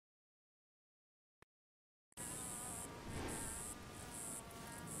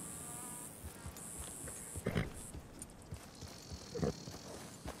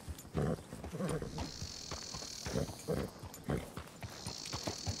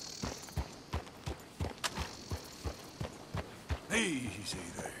Easy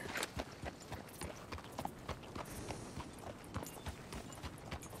there.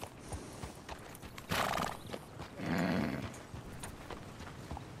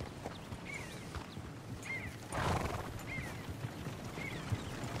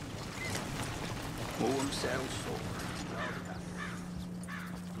 Warm saddle sore.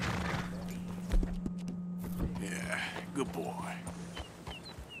 Yeah, good boy.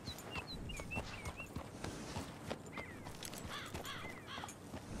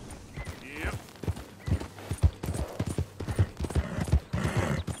 Yep.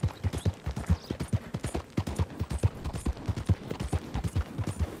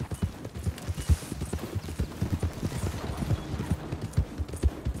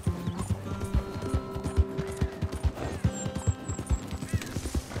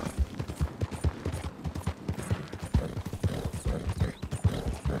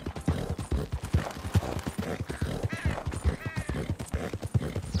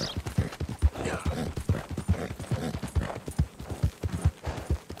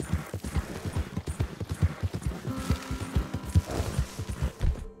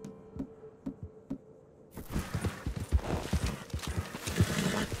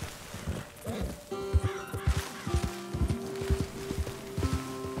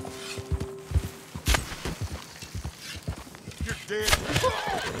 You're dead.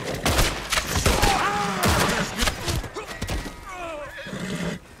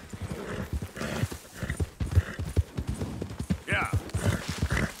 Yeah.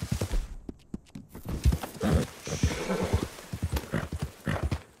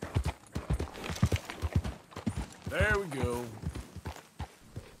 There we go.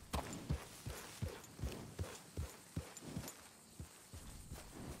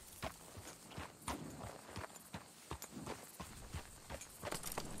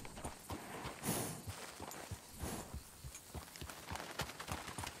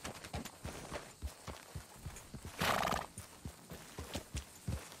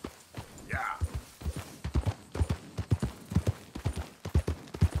 Yeah.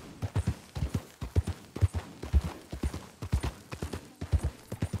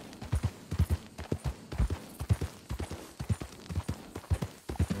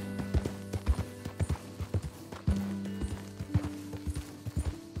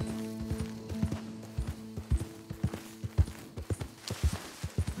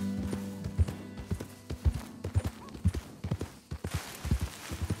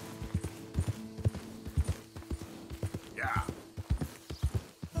 Yeah.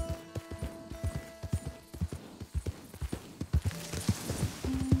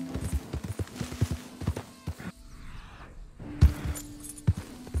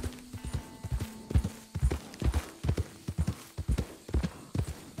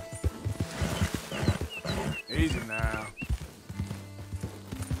 Easy now.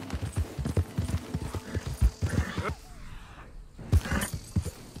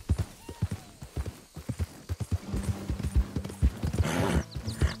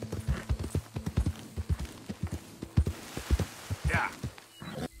 Yeah.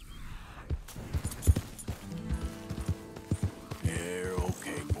 You're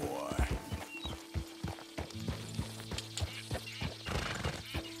okay, boy.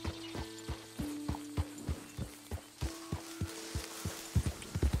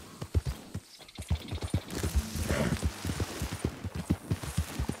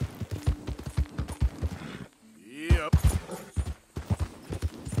 Yep.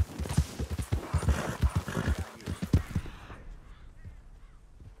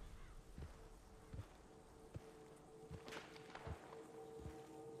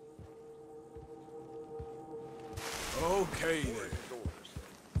 Okay then.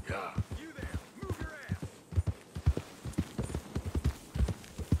 Yeah. You there, move your ass.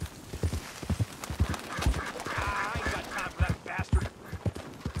 I ain't got time for that bastard.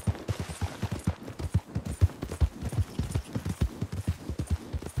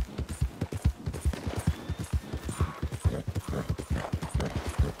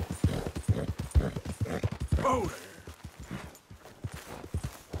 Oh there.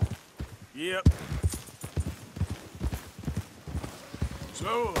 Yep.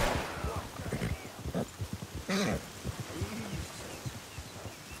 So.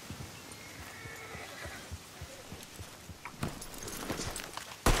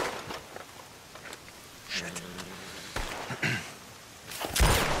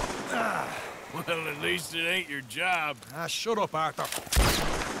 Well, at least it ain't your job. Ah, shut up, Arthur.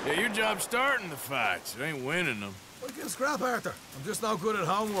 Yeah, your job's starting the fights. It ain't winning them. We can scrap, Arthur. I'm just not good at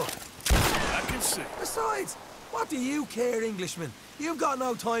homework. I can see. Besides, What do you care, Englishman? You've got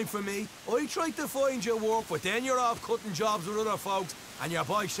no time for me. I tried to find you work, but then you're off cutting jobs with other folks, and your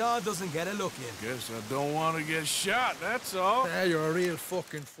boy Sean doesn't get a look in. Guess I don't want to get shot, that's all. Yeah, you're a real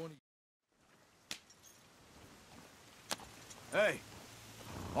fucking funny. Hey,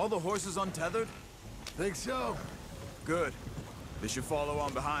 all the horses untethered? Think so? Good. They should follow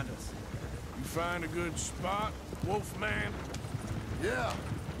on behind us. You find a good spot, Wolfman? Yeah.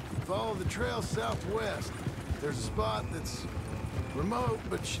 Follow the trail southwest. There's a spot that's remote,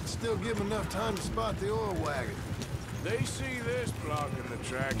 but should still give them enough time to spot the oil wagon. They see this blocking the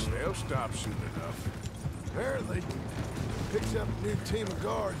tracks, they'll stop soon enough. Apparently, picks up a new team of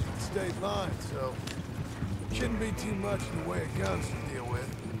guards at the state line, so shouldn't be too much in the way of guns to deal with.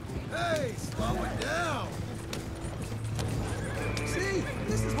 Hey, slow it down! See,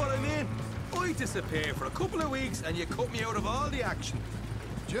 this is what I mean. I disappear for a couple of weeks, and you cut me out of all the action.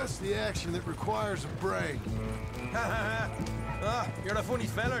 Just the action that requires a break. You're a funny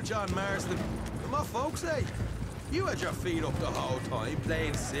feller, John Marsden. But my folks say, you had your feet up the whole time,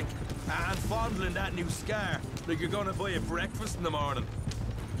 playing sick, and fondling that new scar like you're gonna buy a breakfast in the morning.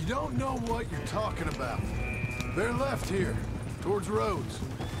 You don't know what you're talking about. They're left here, towards Rhodes.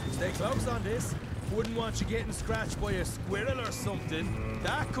 Stay close on this. Wouldn't want you getting scratched by a squirrel or something.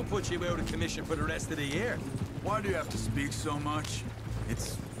 That could put you out of commission for the rest of the year. Why do you have to speak so much?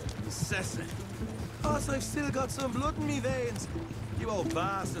 It's incessant. Plus, I've still got some blood in me veins. You old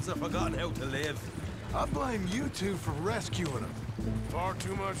bastards have forgotten how to live. I blame you two for rescuing them. Far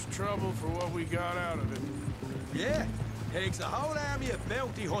too much trouble for what we got out of it. Yeah, takes a whole army of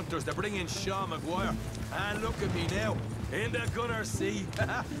bounty hunters to bring in Sean McGuire. And look at me now, in the Gunner Sea.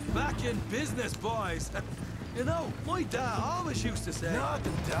 Back in business, boys. You know, my dad always used to say... Not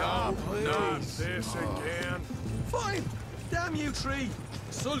the dog, please. Not this again. Fine. Damn you three.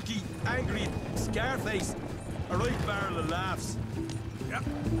 Sulky, angry, Scarface. A right barrel of laughs. Yep.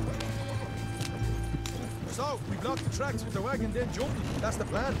 So, we blocked the tracks with the wagon, then jumped. That's the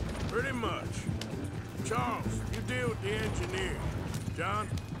plan. Pretty much. Charles, you deal with the engineer. John?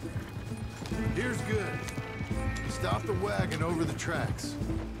 Here's good. Stop the wagon over the tracks.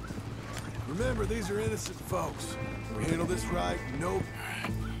 Remember, these are innocent folks. We handle this right, no...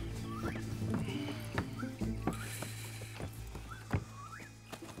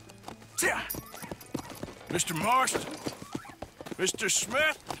 Mr. Marston, Mr.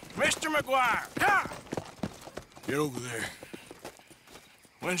 Smith, Mr. McGuire, ha! Get over there.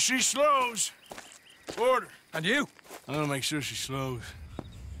 When she slows, order. And you? I'm gonna make sure she slows.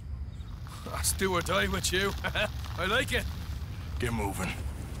 I'll do or die with you. I like it. Get moving.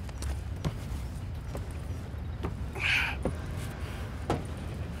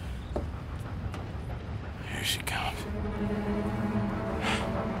 Here she comes.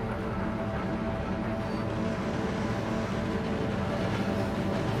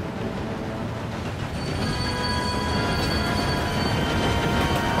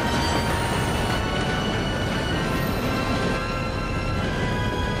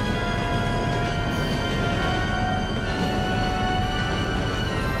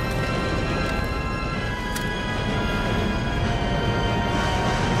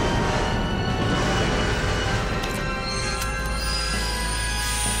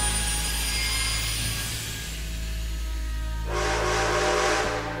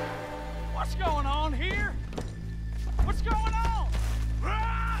 What's going on here? What's going on?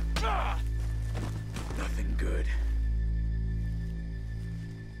 Nothing good.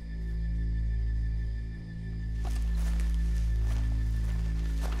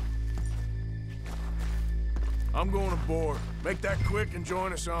 I'm going aboard. Make that quick and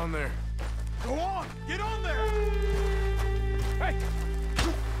join us on there. Go on! Get on there! Hey!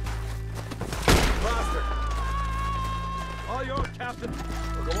 Bastard! All yours, Captain.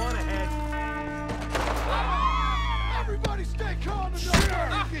 We'll go on ahead. Everybody stay calm and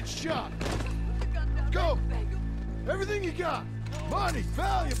don't get shot. Go! Everything you got. Money,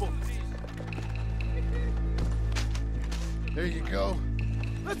 valuable. There you go.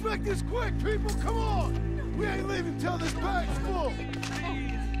 Let's make this quick, people. Come on. We ain't leaving till this bag's full.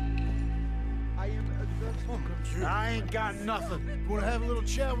 I ain't got nothing. You want to have a little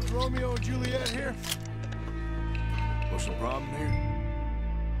chat with Romeo and Juliet here? What's the problem here?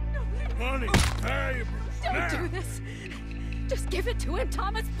 Money, valuables. Don't do this. Just give it to him,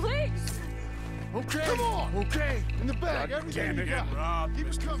 Thomas, please. Okay. Come on. Okay. In the bag, God everything damn you it, got. Rob. Keep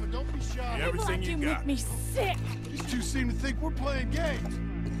it coming. Don't be shy. Yeah, everything Like you you got. make me sick. These two seem to think we're playing games.